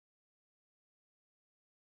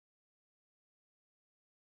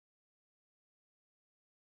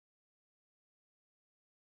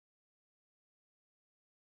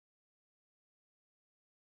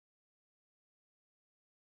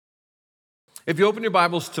If you open your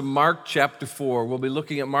Bibles to Mark chapter 4, we'll be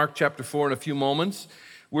looking at Mark chapter 4 in a few moments.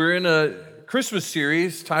 We're in a Christmas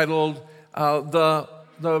series titled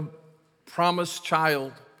The Promised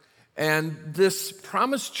Child. And this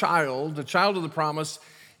promised child, the child of the promise,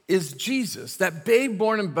 is Jesus, that babe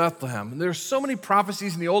born in Bethlehem. And there are so many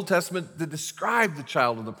prophecies in the Old Testament that describe the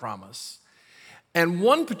child of the promise. And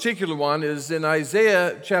one particular one is in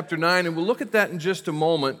Isaiah chapter 9, and we'll look at that in just a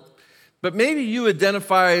moment. But maybe you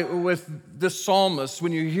identify with the psalmist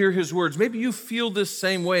when you hear his words. Maybe you feel this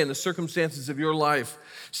same way in the circumstances of your life.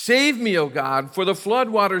 Save me, O God, for the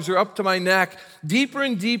floodwaters are up to my neck. Deeper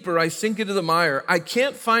and deeper I sink into the mire. I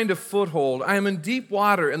can't find a foothold. I am in deep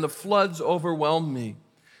water and the floods overwhelm me.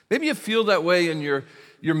 Maybe you feel that way in your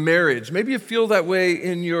marriage. Maybe you feel that way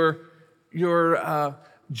in your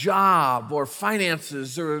job or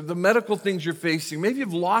finances or the medical things you're facing. Maybe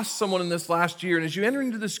you've lost someone in this last year, and as you enter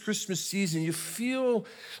into this Christmas season, you feel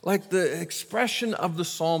like the expression of the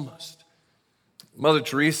psalmist. Mother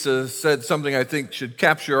Teresa said something I think should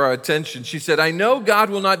capture our attention. She said, I know God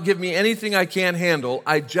will not give me anything I can't handle.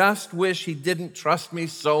 I just wish he didn't trust me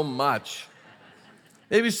so much.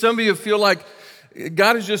 Maybe some of you feel like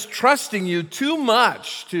God is just trusting you too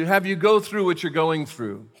much to have you go through what you're going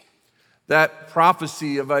through. That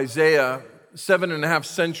prophecy of Isaiah, 7.5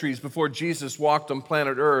 centuries before Jesus walked on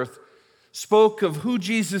planet Earth, spoke of who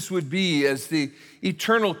Jesus would be as the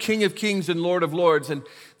eternal King of Kings and Lord of Lords, and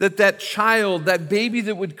that child, that baby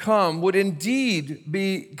that would come, would indeed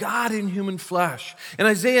be God in human flesh. In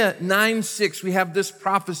Isaiah 9:6, we have this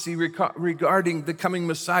prophecy regarding the coming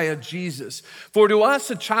Messiah, Jesus. For to us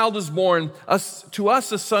a child is born, to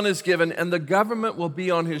us a son is given, and the government will be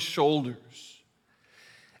on his shoulders.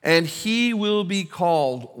 And he will be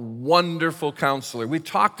called Wonderful Counselor. We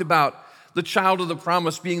talked about the child of the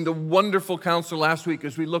promise being the wonderful counselor last week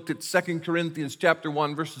as we looked at 2 Corinthians chapter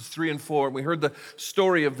 1, verses 3 and 4. And we heard the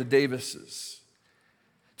story of the Davises.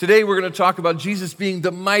 Today we're going to talk about Jesus being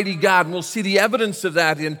the mighty God. And we'll see the evidence of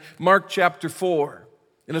that in Mark chapter 4,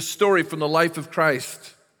 in a story from the life of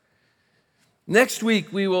Christ. Next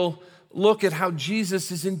week we will look at how Jesus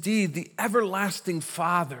is indeed the everlasting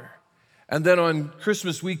Father. And then on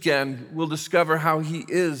Christmas weekend, we'll discover how he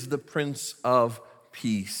is the Prince of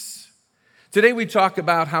Peace. Today we talk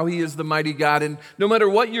about how he is the mighty God, and no matter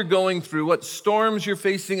what you're going through, what storms you're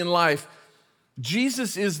facing in life,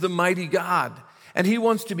 Jesus is the mighty God, and he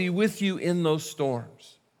wants to be with you in those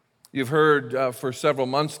storms. You've heard for several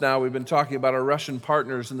months now, we've been talking about our Russian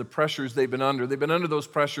partners and the pressures they've been under. They've been under those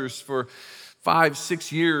pressures for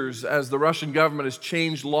 5-6 years as the Russian government has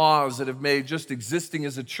changed laws that have made just existing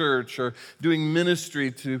as a church or doing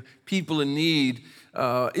ministry to people in need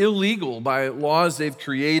illegal by laws they've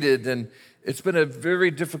created. And it's been a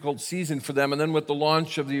very difficult season for them. And then with the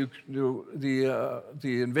launch of the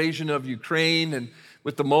invasion of Ukraine and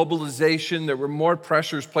with the mobilization, there were more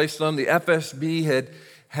pressures placed on. The FSB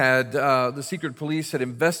had the secret police had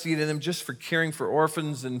investigated them just for caring for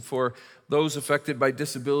orphans and for those affected by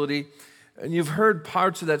disability. And you've heard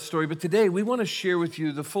parts of that story, but today we want to share with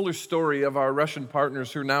you the fuller story of our Russian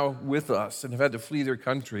partners who are now with us and have had to flee their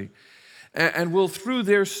country. And we'll, through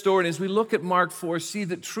their story, and as we look at Mark 4, see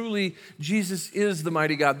that truly Jesus is the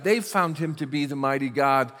mighty God. They've found him to be the mighty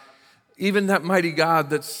God, even that mighty God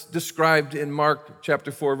that's described in Mark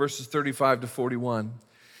chapter 4, verses 35 to 41.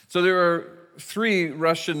 So there are 3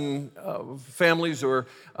 Russian families or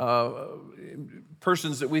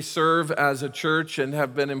persons that we serve as a church and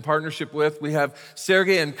have been in partnership with. We have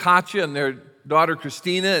Sergey and Katya and their daughter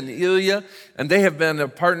Christina and Ilya, and they have been a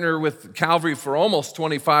partner with Calvary for almost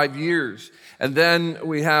 25 years. And then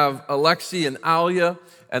we have Alexei and Alia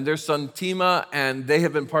and their son Tima, and they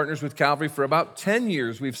have been partners with Calvary for about 10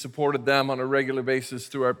 years. We've supported them on a regular basis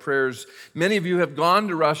through our prayers. Many of you have gone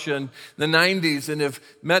to Russia in the 90s and have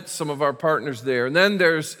met some of our partners there. And then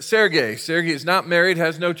there's Sergey. Sergey is not married,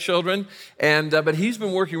 has no children, but he's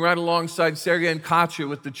been working right alongside Sergey and Katya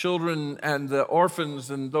with the children and the orphans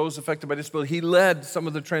and those affected by disability. He led some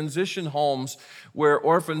of the transition homes where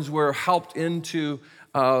orphans were helped into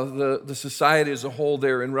the society as a whole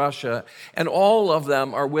there in Russia. And all of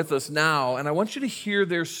them are with us now. And I want you to hear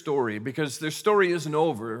their story because their story isn't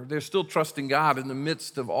over. They're still trusting God in the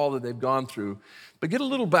midst of all that they've gone through. But get a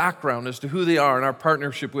little background as to who they are and our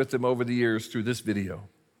partnership with them over the years through this video.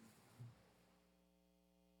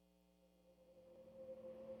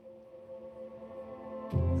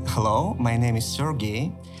 Hello, my name is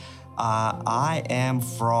Sergey. I am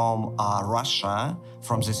from Russia,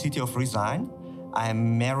 from the city of Ryazan.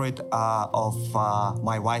 I'm married of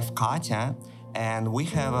my wife Katya, and we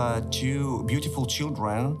have 2 beautiful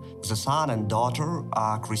children, the son and daughter,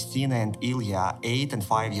 Christina and Ilya, 8 and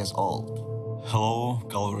 5 years old. Hello,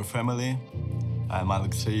 Calvary family. I'm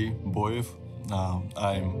Alexey Boyev.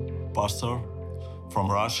 I'm pastor from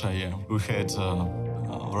Russia. Yeah, we had a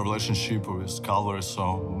relationship with Calvary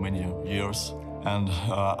so many years, and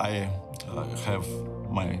I have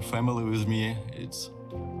my family with me. It's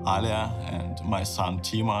Alia and my son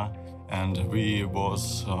Tima, and we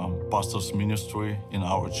was pastors ministry in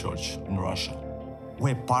our church in Russia.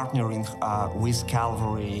 We're partnering with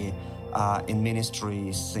Calvary in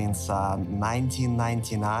ministry since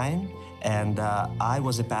 1999, and I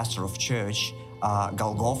was a pastor of church,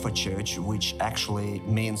 Golgotha Church, which actually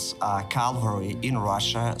means Calvary in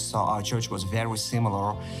Russia. So our church was very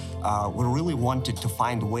similar. We really wanted to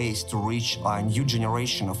find ways to reach a new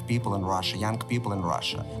generation of people in Russia, young people in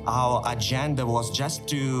Russia. Our agenda was just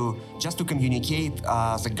to communicate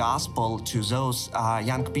the gospel to those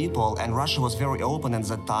young people, and Russia was very open at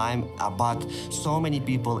that time. But so many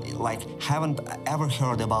people haven't ever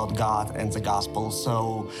heard about God and the gospel.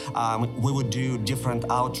 So we would do different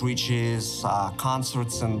outreaches,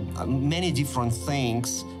 concerts, and many different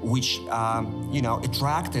things, which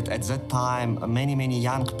attracted at that time many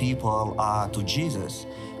young people to Jesus.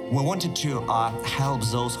 We wanted to help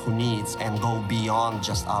those who needs and go beyond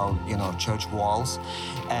just our church walls.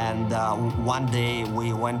 And one day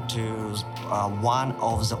we went to one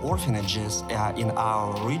of the orphanages in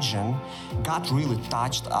our region. God really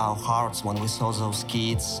touched our hearts when we saw those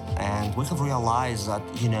kids, and we have realized that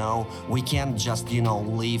we can't just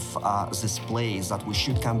leave this place, that we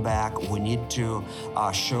should come back. We need to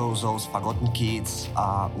show those forgotten kids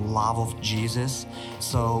love of Jesus.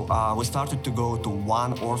 So we started to go to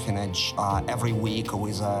one orphanage every week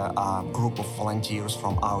with a group of volunteers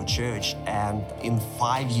from our church, and in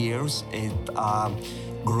 5 years it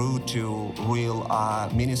grew to real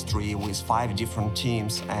ministry with 5 different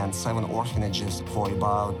teams and 7 orphanages for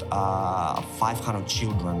about 500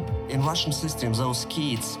 children. In Russian system, those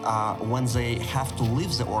kids, when they have to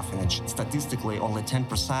leave the orphanage, statistically only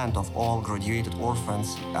 10% of all graduated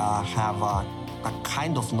orphans have a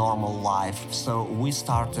kind of normal life. So we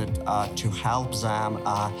started to help them.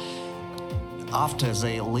 After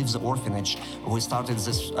they leave the orphanage, we started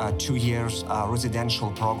this 2 years residential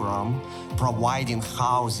program, providing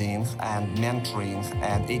housing and mentoring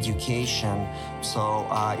and education. So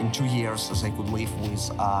in 2 years, they could live with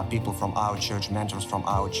people from our church, mentors from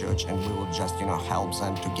our church, and we would just help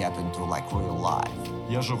them to get into real life.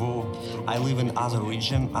 Я живу I live in other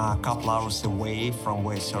region, a couple hours away from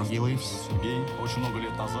where Sergey lives. Сергей очень много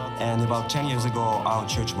лет назад. And about 10 years ago, our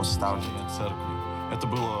church was started. Церкви. Это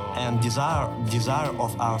было And desire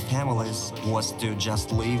of our families was to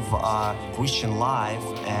just live a Christian life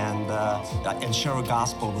and share a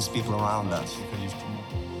gospel with people around us.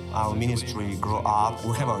 Our ministry grew up.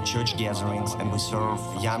 We have our church gatherings and we serve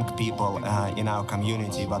young people in our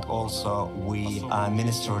community, but also we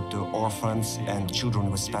minister to orphans and children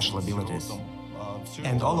with special abilities.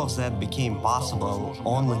 And all of that became possible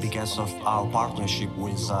only because of our partnership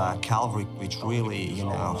with Calvary, which really,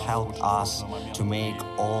 helped us to make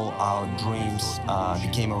all our dreams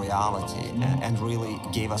became a reality, and really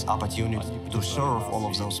gave us opportunity to serve all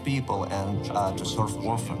of those people and to serve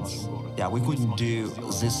orphans. Yeah, we couldn't do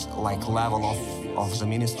this level of the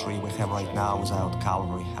ministry we have right now without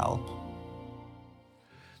Calvary help.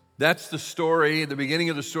 That's the story, the beginning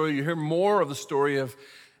of the story. You hear more of the story of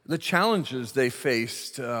the challenges they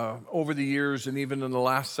faced over the years and even in the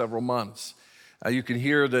last several months. You can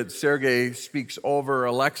hear that Sergey speaks over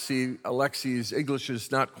Alexei. Alexei's English is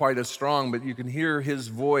not quite as strong, but you can hear his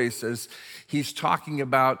voice as he's talking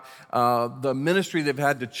about the ministry they've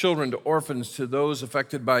had to children, to orphans, to those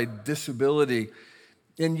affected by disability.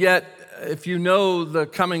 And yet, if you know the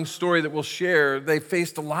coming story that we'll share, they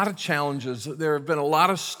faced a lot of challenges. There have been a lot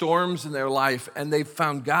of storms in their life, and they've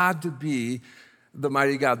found God to be the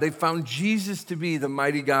mighty God. They found Jesus to be the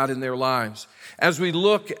mighty God in their lives. As we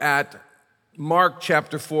look at Mark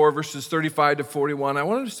chapter 4, verses 35 to 41, I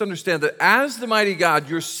want us to understand that as the mighty God,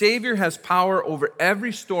 your Savior has power over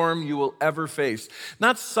every storm you will ever face.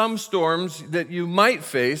 Not some storms that you might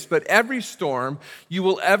face, but every storm you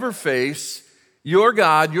will ever face. Your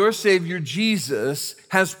God, your Savior, Jesus,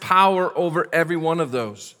 has power over every one of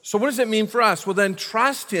those. So what does that mean for us? Well, then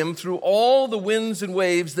trust Him through all the winds and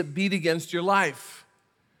waves that beat against your life.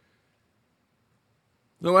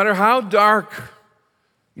 No matter how dark,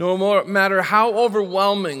 no matter how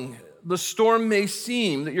overwhelming the storm may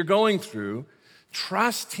seem that you're going through,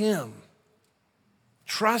 trust Him.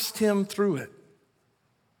 Trust Him through it.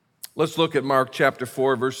 Let's look at Mark chapter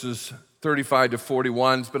 4, verses 35 to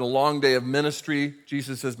 41. It's been a long day of ministry.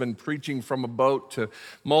 Jesus has been preaching from a boat to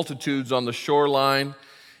multitudes on the shoreline.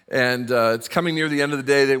 And it's coming near the end of the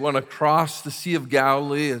day. They want to cross the Sea of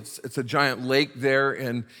Galilee. It's a giant lake there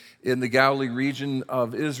in the Galilee region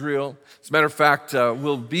of Israel. As a matter of fact,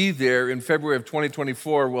 we'll be there in February of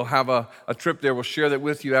 2024. We'll have a trip there. We'll share that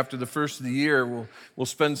with you after the first of the year. We'll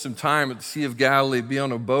spend some time at the Sea of Galilee, be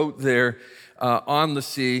on a boat there on the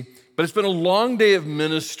sea. But it's been a long day of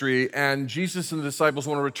ministry, and Jesus and the disciples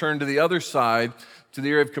want to return to the other side, to the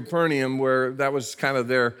area of Capernaum, where that was kind of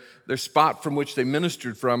their spot from which they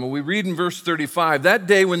ministered from. And we read in verse 35, that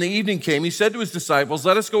day when the evening came, he said to his disciples,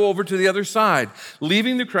 let us go over to the other side.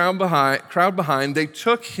 Leaving the crowd behind, they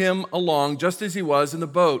took him along just as he was in the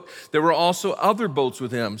boat. There were also other boats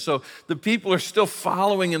with him. So the people are still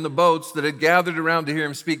following in the boats that had gathered around to hear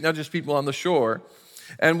him speak, not just people on the shore.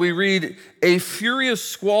 And we read, a furious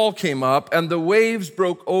squall came up, and the waves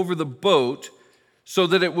broke over the boat so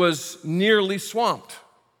that it was nearly swamped.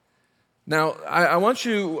 Now, I want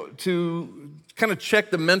you to kind of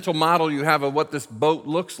check the mental model you have of what this boat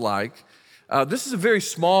looks like. This is a very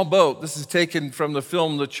small boat. This is taken from the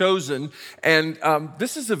film The Chosen. And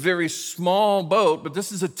this is a very small boat, but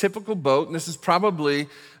this is a typical boat. And this is probably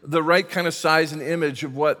the right kind of size and image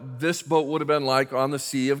of what this boat would have been like on the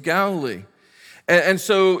Sea of Galilee. And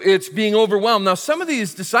so it's being overwhelmed. Now, some of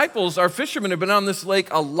these disciples are fishermen, have been on this lake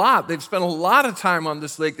a lot. They've spent a lot of time on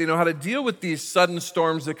this lake. They know how to deal with these sudden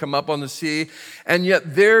storms that come up on the sea, and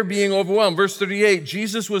yet they're being overwhelmed. Verse 38,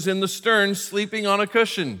 Jesus was in the stern sleeping on a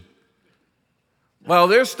cushion. While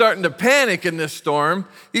they're starting to panic in this storm,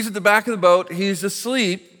 he's at the back of the boat. He's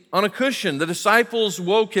asleep on a cushion. The disciples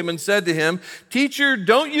woke him and said to him, Teacher,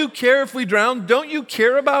 don't you care if we drown? Don't you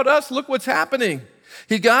care about us? Look what's happening.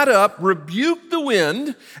 He got up, rebuked the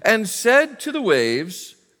wind, and said to the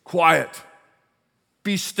waves, Quiet,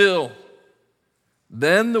 be still.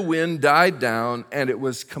 Then the wind died down, and it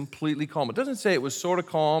was completely calm. It doesn't say it was sort of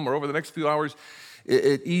calm, or over the next few hours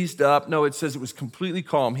it eased up. No, it says it was completely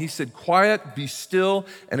calm. He said, Quiet, be still,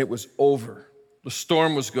 and it was over. The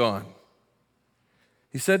storm was gone.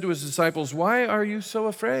 He said to his disciples, Why are you so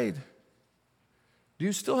afraid? Do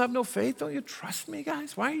you still have no faith? Don't you trust me,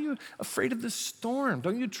 guys? Why are you afraid of this storm?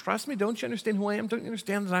 Don't you trust me? Don't you understand who I am? Don't you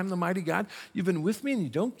understand that I'm the mighty God? You've been with me and you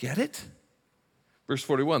don't get it? Verse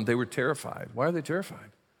 41, they were terrified. Why are they terrified?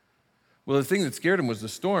 Well, the thing that scared them was the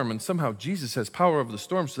storm, and somehow Jesus has power over the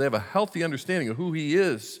storm, so they have a healthy understanding of who he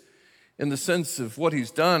is in the sense of what he's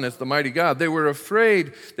done as the mighty God. They were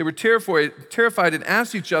afraid, they were terrified and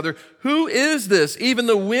asked each other, Who is this? Even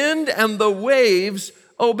the wind and the waves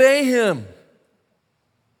obey him.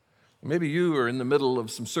 Maybe you are in the middle of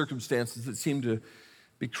some circumstances that seem to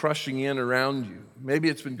be crushing in around you. Maybe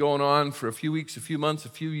it's been going on for a few weeks, a few months, a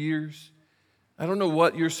few years. I don't know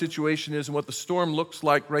what your situation is and what the storm looks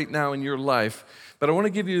like right now in your life, but I want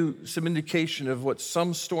to give you some indication of what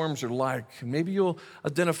some storms are like. And maybe you'll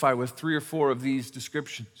identify with 3 or 4 of these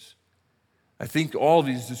descriptions. I think all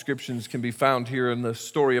these descriptions can be found here in the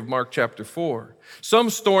story of Mark chapter 4.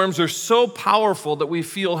 Some storms are so powerful that we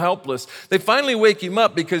feel helpless. They finally wake him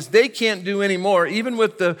up because they can't do any more. Even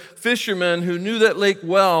with the fishermen who knew that lake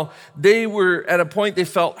well, they were at a point they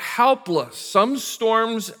felt helpless. Some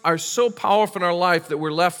storms are so powerful in our life that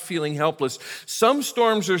we're left feeling helpless. Some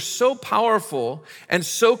storms are so powerful and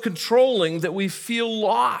so controlling that we feel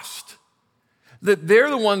lost. That they're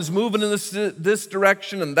the ones moving in this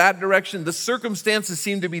direction and that direction. The circumstances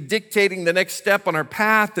seem to be dictating the next step on our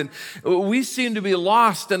path, and we seem to be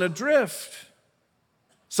lost and adrift.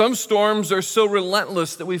 Some storms are so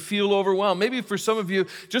relentless that we feel overwhelmed. Maybe for some of you,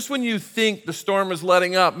 just when you think the storm is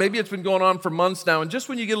letting up, maybe it's been going on for months now, and just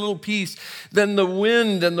when you get a little peace, then the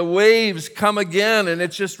wind and the waves come again, and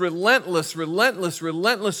it's just relentless,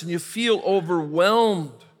 and you feel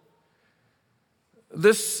overwhelmed.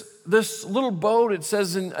 This little boat, it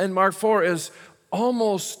says in Mark 4, is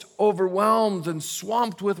almost overwhelmed and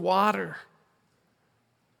swamped with water.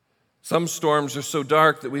 Some storms are so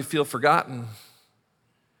dark that we feel forgotten.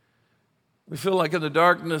 We feel like in the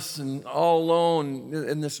darkness and all alone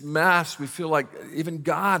in this mess, we feel like even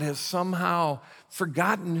God has somehow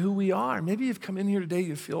forgotten who we are. Maybe you've come in here today,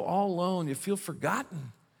 you feel all alone, you feel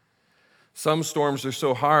forgotten. Some storms are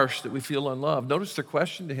so harsh that we feel unloved. Notice the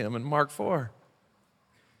question to him in Mark 4.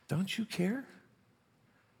 Don't you care?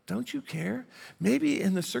 Don't you care? Maybe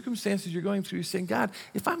in the circumstances you're going through, you're saying, God,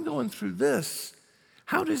 if I'm going through this,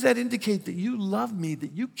 how does that indicate that you love me,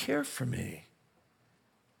 that you care for me?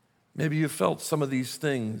 Maybe you've felt some of these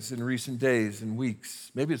things in recent days and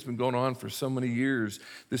weeks. Maybe it's been going on for so many years,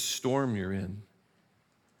 this storm you're in.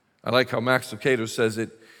 I like how Max Lucado says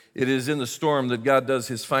it is in the storm that God does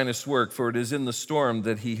his finest work, for it is in the storm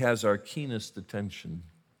that he has our keenest attention.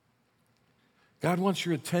 God wants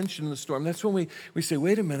your attention in the storm. That's when we say,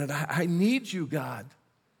 wait a minute, I need you, God.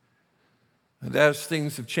 And as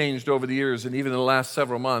things have changed over the years, and even in the last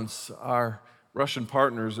several months, our Russian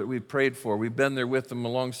partners that we've prayed for, we've been there with them,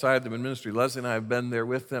 alongside them in ministry. Leslie and I have been there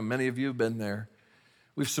with them. Many of you have been there.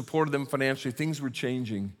 We've supported them financially. Things were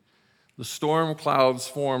changing. The storm clouds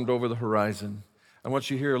formed over the horizon. I want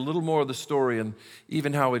you to hear a little more of the story and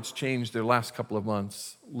even how it's changed their last couple of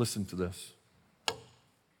months. Listen to this.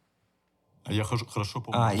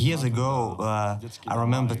 Years ago, I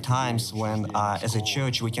remember times when, as a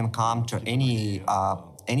church, we can come to any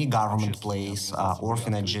government place,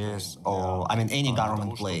 orphanages, or any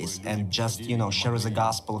government place, and just share the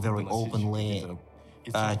gospel very openly.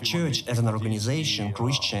 Church as an organization,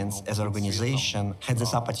 Christians as an organization, had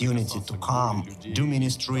this opportunity to come, do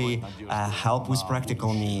ministry, help with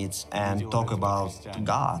practical needs, and talk about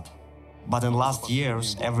God. But in last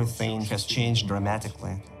years, everything has changed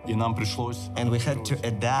dramatically. And we had to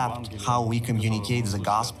adapt how we communicate the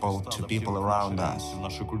gospel to people around us.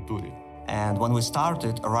 And when we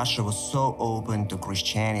started, Russia was so open to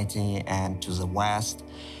Christianity and to the West.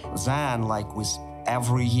 Then, with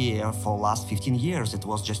every year for last 15 years, it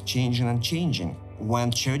was just changing and changing.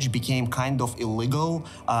 When church became kind of illegal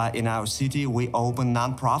in our city, we opened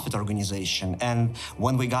non-profit organization. And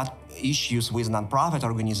when we got issues with non-profit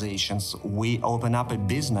organizations, we opened up a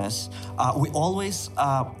business. We always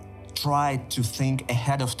tried to think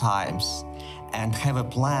ahead of times and have a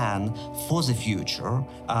plan for the future.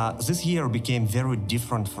 This year became very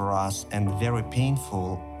different for us and very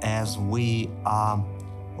painful as we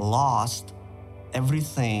lost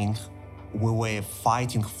everything we were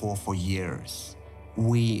fighting for years.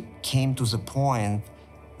 We came to the point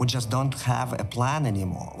we just don't have a plan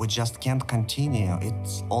anymore. We just can't continue.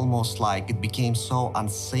 It's almost like it became so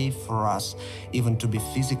unsafe for us even to be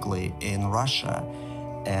physically in Russia.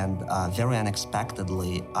 And very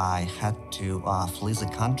unexpectedly, I had to flee the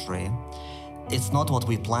country. It's not what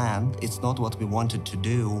we planned. It's not what we wanted to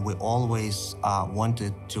do. We always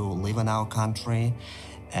wanted to live in our country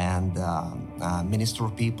and minister to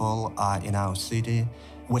people in our city.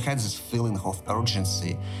 We had this feeling of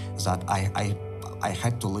urgency that I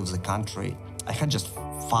had to leave the country. I had just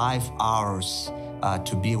 5 hours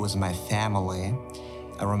to be with my family.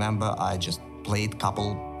 I remember I just played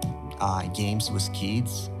couple games with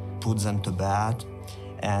kids, put them to bed,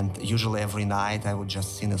 and usually every night I would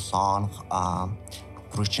just sing a song,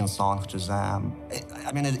 Christian song to them.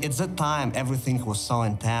 At that time, everything was so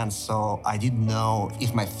intense, so I didn't know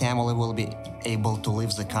if my family will be able to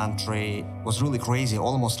leave the country. It was really crazy,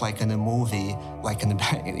 almost like in a movie, like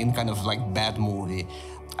in kind of like bad movie.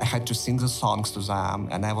 I had to sing the songs to them,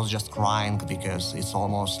 and I was just crying because it's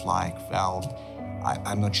almost like,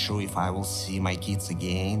 I'm not sure if I will see my kids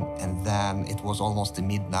again. And then it was almost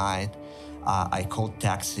midnight. I called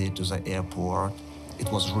taxi to the airport.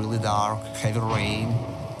 It was really dark, heavy rain.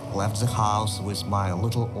 Left the house with my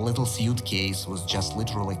little suitcase with just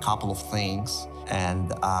literally a couple of things.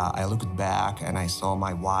 And I looked back and I saw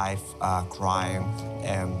my wife crying.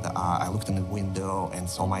 And I looked in the window and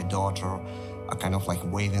saw my daughter kind of like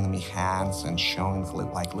waving me hands and showing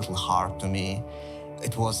like little heart to me.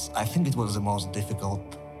 I think it was the most difficult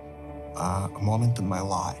moment in my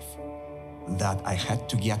life, that I had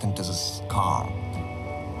to get into this car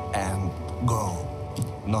and go,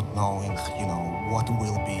 not knowing, what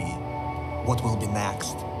will be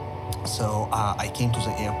next. So I came to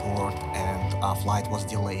the airport and flight was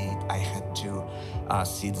delayed. I had to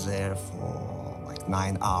sit there for like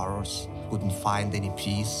 9 hours. Couldn't find any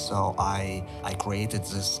peace, so I created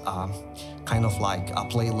this kind of like a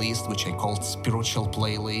playlist, which I called spiritual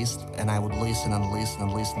playlist, and I would listen and listen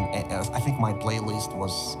and listen. I think my playlist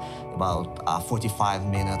was about 45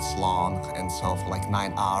 minutes long, and so for like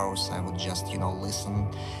 9 hours I would just listen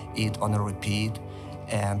it on a repeat,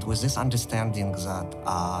 and with this understanding that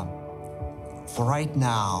for right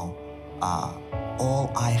now all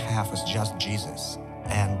I have is just Jesus,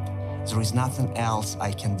 and there is nothing else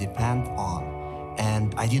I can depend on.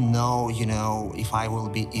 And I didn't know, if I will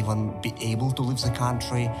be able to leave the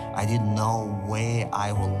country. I didn't know where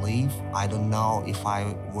I will live. I don't know if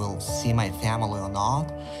I will see my family or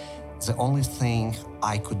not. The only thing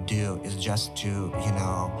I could do is just to,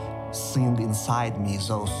 sing inside me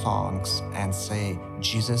those songs and say,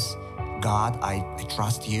 Jesus, God, I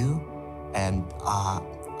trust you, and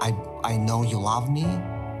I know you love me,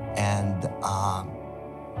 and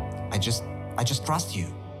I just trust you.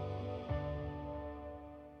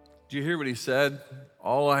 Do you hear what he said?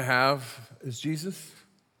 All I have is Jesus.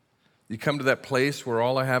 You come to that place where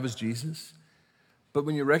all I have is Jesus. But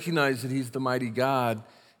when you recognize that he's the mighty God,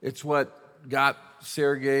 it's what got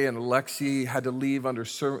Sergei and Alexei had to leave under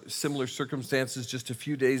similar circumstances just a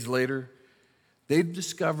few days later, they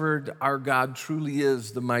discovered our God truly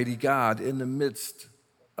is the mighty God in the midst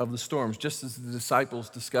of the storms, just as the disciples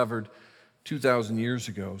discovered 2,000 years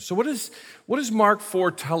ago. So what does Mark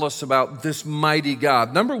 4 tell us about this mighty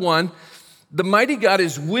God? Number one, the mighty God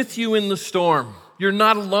is with you in the storm. You're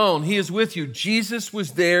not alone. He is with you. Jesus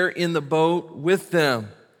was there in the boat with them.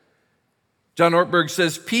 John Ortberg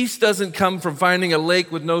says, peace doesn't come from finding a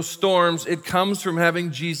lake with no storms. It comes from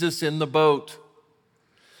having Jesus in the boat.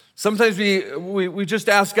 Sometimes we just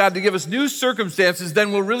ask God to give us new circumstances,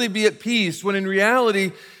 then we'll really be at peace, when in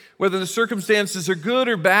reality, whether the circumstances are good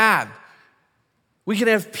or bad, we can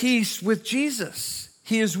have peace with Jesus.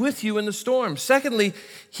 He is with you in the storm. Secondly,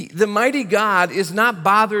 the mighty God is not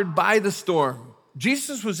bothered by the storm.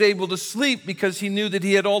 Jesus was able to sleep because he knew that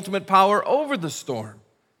he had ultimate power over the storm.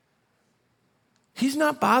 He's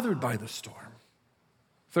not bothered by the storm.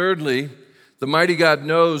 Thirdly, the mighty God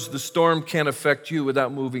knows the storm can't affect you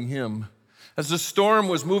without moving him. As the storm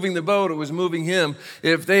was moving the boat, it was moving him.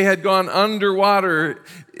 If they had gone underwater,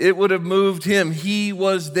 it would have moved him. He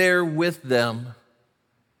was there with them.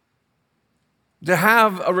 To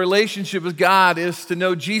have a relationship with God is to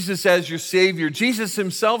know Jesus as your Savior. Jesus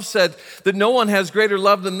himself said that no one has greater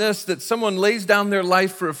love than this, that someone lays down their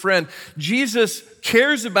life for a friend. Jesus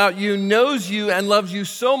cares about you, knows you, and loves you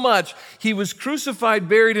so much. He was crucified,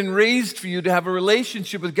 buried, and raised for you to have a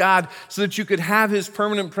relationship with God so that you could have his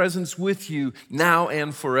permanent presence with you now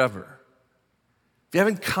and forever. If you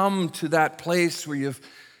haven't come to that place where you've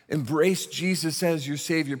embraced Jesus as your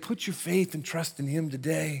Savior, put your faith and trust in him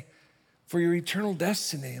today for your eternal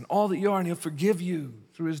destiny and all that you are, and he'll forgive you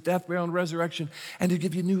through his death, burial, and resurrection, and to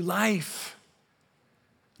give you new life.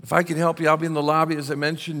 If I can help you, I'll be in the lobby. As I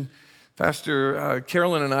mentioned, Pastor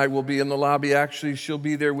Carolyn and I will be in the lobby. Actually, she'll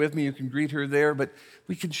be there with me. You can greet her there, but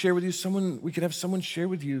we can share with you we can have someone share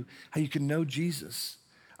with you how you can know Jesus.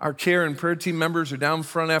 Our care and prayer team members are down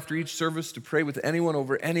front after each service to pray with anyone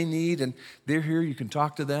over any need, and they're here. You can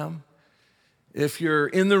talk to them. If you're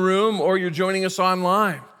in the room or you're joining us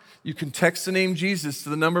online, you can text the name Jesus to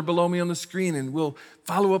the number below me on the screen, and we'll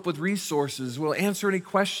follow up with resources. We'll answer any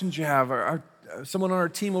questions you have. Someone on our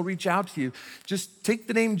team will reach out to you. Just take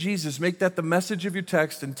the name Jesus, make that the message of your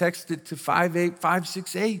text, and text it to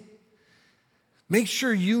 58568. Make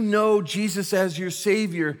sure you know Jesus as your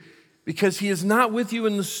Savior, because he is not with you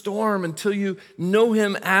in the storm until you know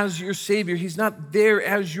him as your Savior. He's not there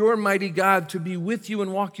as your mighty God to be with you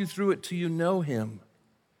and walk you through it till you know him.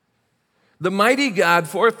 The mighty God,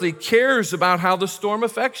 fourthly, cares about how the storm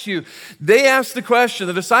affects you. They ask the question,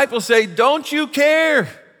 the disciples say, don't you care?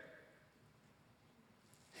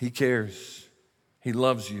 He cares. He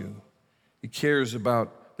loves you. He cares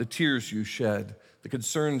about the tears you shed, the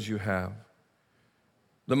concerns you have.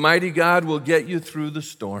 The mighty God will get you through the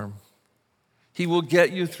storm. He will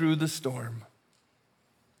get you through the storm.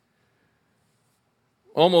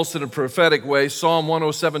 Almost in a prophetic way, Psalm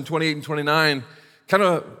 107, 28 and 29 kind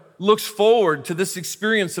of looks forward to this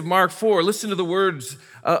experience of Mark 4. Listen to the words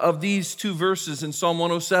of these two verses in Psalm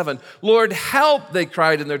 107. Lord, help, they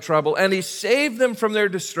cried in their trouble, and he saved them from their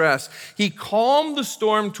distress. He calmed the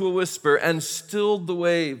storm to a whisper and stilled the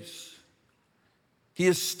waves. He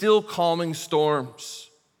is still calming storms.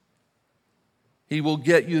 He will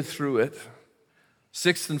get you through it.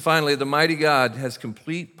 Sixth and finally, the mighty God has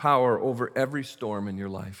complete power over every storm in your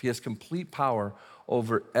life. He has complete power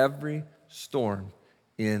over every storm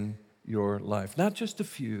in your life. Not just a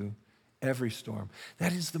few, every storm.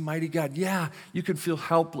 That is the mighty God. Yeah, you could feel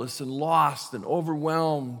helpless and lost and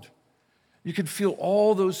overwhelmed. You could feel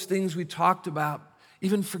all those things we talked about,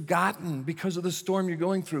 even forgotten because of the storm you're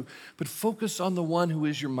going through. But focus on the one who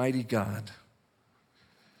is your mighty God.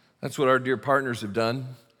 That's what our dear partners have done.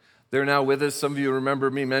 They're now with us. Some of you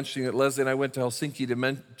remember me mentioning that Leslie and I went to Helsinki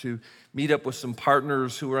to meet up with some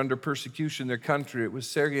partners who were under persecution in their country. It was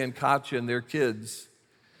Sergei and Katya and their kids.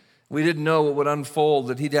 We didn't know what would unfold,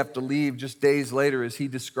 that he'd have to leave just days later as he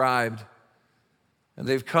described. And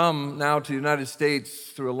they've come now to the United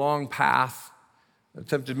States through a long path,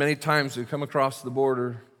 attempted many times to come across the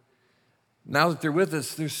border. Now that they're with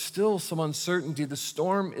us, there's still some uncertainty. The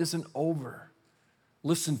storm isn't over.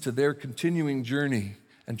 Listen to their continuing journey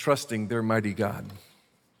and trusting their mighty God.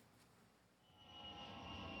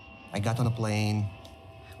 I got on a plane,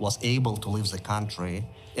 was able to leave the country,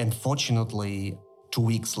 and fortunately, 2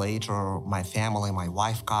 weeks later, my family, my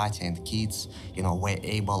wife, Katya, and kids, were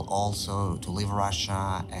able also to leave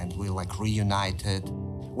Russia, and we reunited.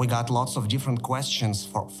 We got lots of different questions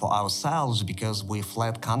for ourselves because we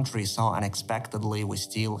fled country so unexpectedly. We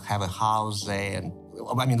still have a house there, and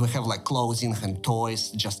I mean, we have like clothing and toys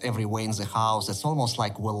just everywhere in the house. It's almost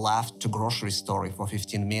like we left to grocery store for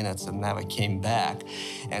 15 minutes and never came back.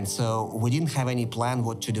 And so we didn't have any plan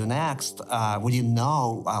what to do next. We didn't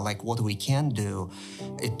know like what we can do.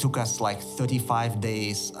 It took us like 35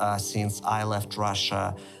 days since I left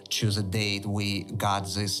Russia to the date we got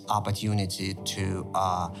this opportunity to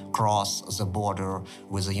cross the border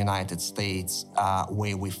with the United States,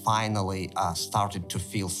 where we finally started to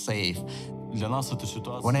feel safe.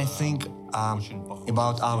 When I think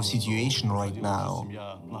about our situation right now,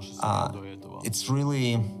 it's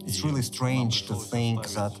really strange to think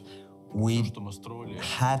that we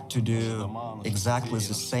had to do exactly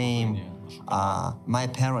the same my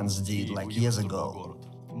parents did like years ago.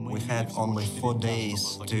 We had only 4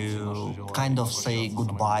 days to kind of say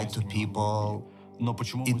goodbye to people.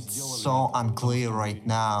 It's so unclear right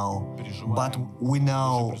now, but we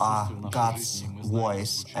know God's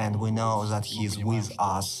voice and we know that He's with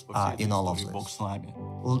us in all of this.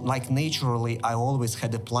 Like naturally, I always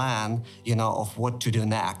had a plan, of what to do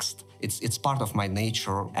next. It's part of my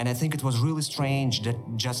nature, and I think it was really strange that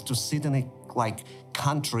just to sit in a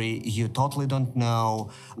country you totally don't know,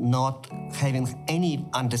 not having any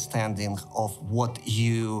understanding of what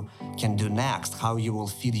you can do next, how you will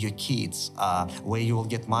feed your kids, where you will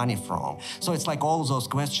get money from. So it's like all those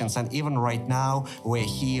questions, and even right now, we're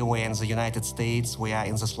here, we're in the United States, we are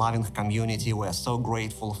in the Slavic community, we're so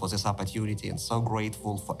grateful for this opportunity and so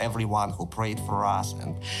grateful for everyone who prayed for us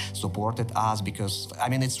and supported us, because,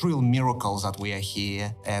 it's real miracles that we are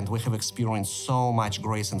here, and we have experienced so much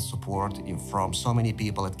grace and support from so many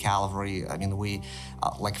people at Calvary. We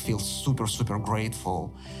feel super, super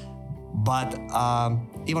grateful. But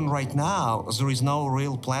even right now, there is no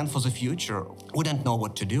real plan for the future. We don't know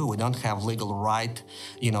what to do. We don't have legal right,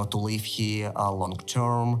 to live here long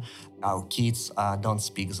term. Our kids don't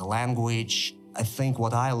speak the language. I think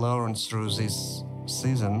what I learned through this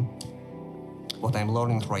season, what I'm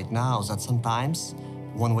learning right now, is that sometimes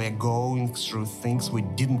when we're going through things we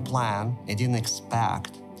didn't plan and didn't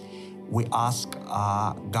expect, we ask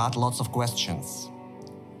God lots of questions.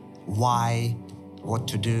 Why? What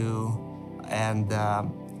to do? And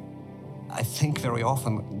I think very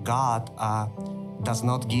often God does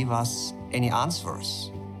not give us any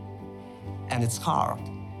answers. And it's hard.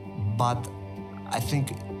 But I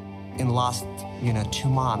think in last 2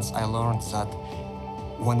 months, I learned that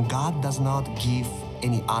when God does not give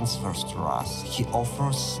any answers to us, He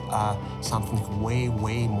offers something way,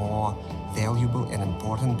 way more valuable and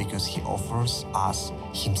important, because He offers us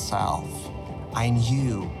Himself. I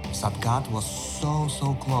knew that God was so,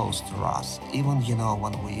 so close to us, even,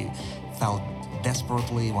 when we felt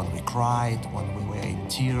desperately, when we cried, when we were in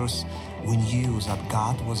tears, we knew that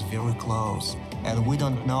God was very close. And we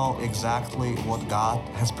don't know exactly what God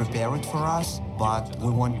has prepared for us, but we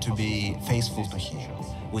want to be faithful to Him.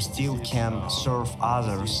 We still can serve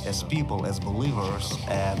others as people, as believers,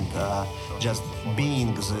 and just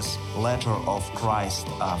being this letter of Christ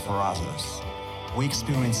for others. We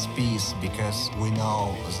experience peace because we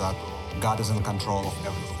know that God is in control of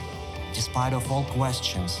everything. Despite of all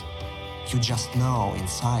questions, you just know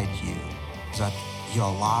inside you that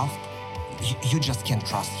you're loved. You just can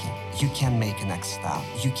trust Him. You can make a next step.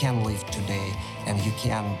 You can live today, and you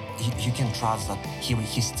can trust that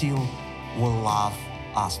He still will love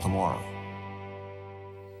us tomorrow.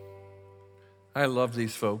 I love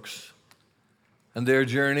these folks and their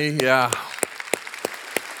journey. Yeah.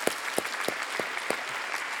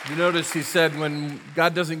 You notice he said when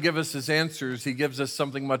God doesn't give us His answers, He gives us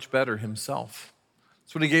something much better, Himself.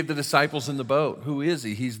 That's what He gave the disciples in the boat. Who is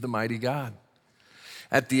He? He's the mighty God.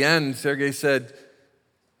 At the end, Sergei said,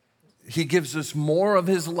 He gives us more of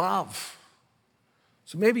His love.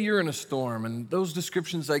 So maybe you're in a storm, and those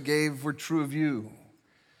descriptions I gave were true of you.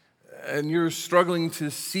 And you're struggling to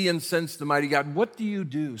see and sense the mighty God. What do you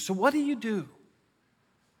do? So what do you do?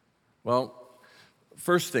 Well,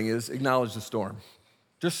 first thing is acknowledge the storm.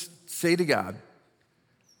 Just say to God,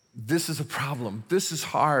 this is a problem. This is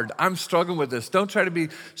hard. I'm struggling with this. Don't try to be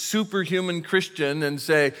superhuman Christian and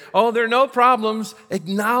say, oh, there are no problems.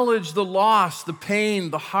 Acknowledge the loss, the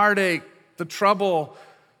pain, the heartache, the trouble.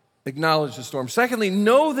 Acknowledge the storm. Secondly,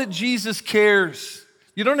 know that Jesus cares.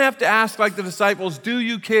 You don't have to ask like the disciples, do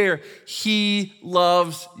you care? He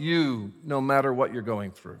loves you no matter what you're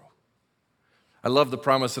going through. I love the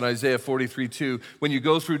promise in Isaiah 43:2. When you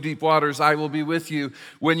go through deep waters, I will be with you.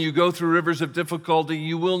 When you go through rivers of difficulty,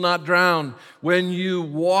 you will not drown. When you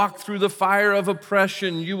walk through the fire of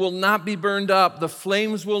oppression, you will not be burned up. The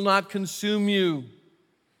flames will not consume you.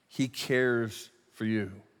 He cares for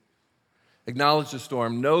you. Acknowledge the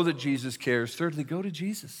storm. Know that Jesus cares. Thirdly, go to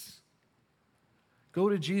Jesus. Go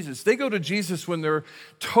to Jesus. They go to Jesus when they're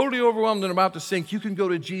totally overwhelmed and about to sink. You can go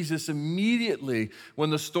to Jesus immediately when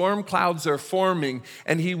the storm clouds are forming,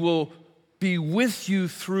 and he will be with you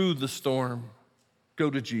through the storm. Go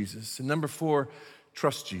to Jesus. And number 4,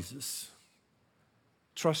 trust Jesus.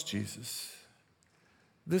 Trust Jesus.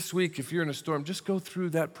 This week, if you're in a storm, just go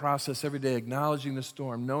through that process every day, acknowledging the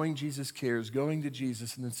storm, knowing Jesus cares, going to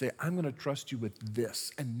Jesus, and then say, I'm going to trust you with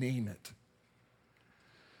this, and name it.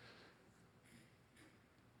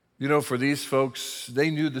 You know, for these folks,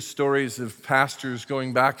 they knew the stories of pastors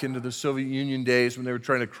going back into the Soviet Union days when they were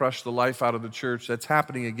trying to crush the life out of the church. That's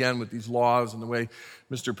happening again with these laws and the way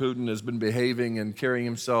Mr. Putin has been behaving and carrying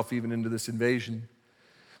himself even into this invasion.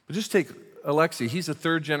 But just take Alexei. He's a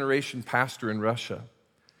third-generation pastor in Russia.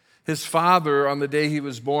 His father, on the day he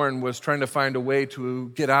was born, was trying to find a way to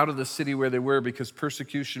get out of the city where they were because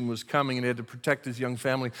persecution was coming and he had to protect his young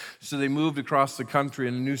family. So they moved across the country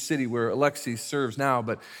in a new city where Alexei serves now.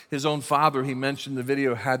 But his own father, he mentioned in the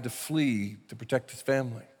video, had to flee to protect his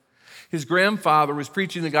family. His grandfather was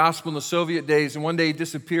preaching the gospel in the Soviet days, and one day he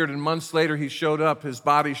disappeared, and months later he showed up. His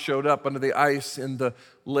body showed up under the ice in the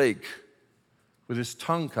lake with his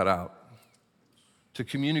tongue cut out to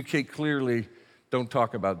communicate clearly, don't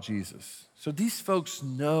talk about Jesus. So these folks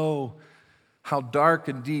know how dark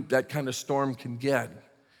and deep that kind of storm can get.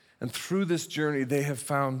 And through this journey, they have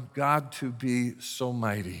found God to be so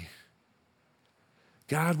mighty.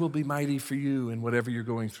 God will be mighty for you in whatever you're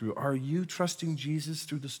going through. Are you trusting Jesus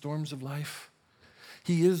through the storms of life?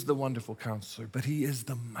 He is the wonderful counselor, but he is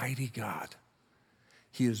the mighty God.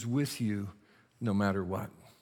 He is with you no matter what.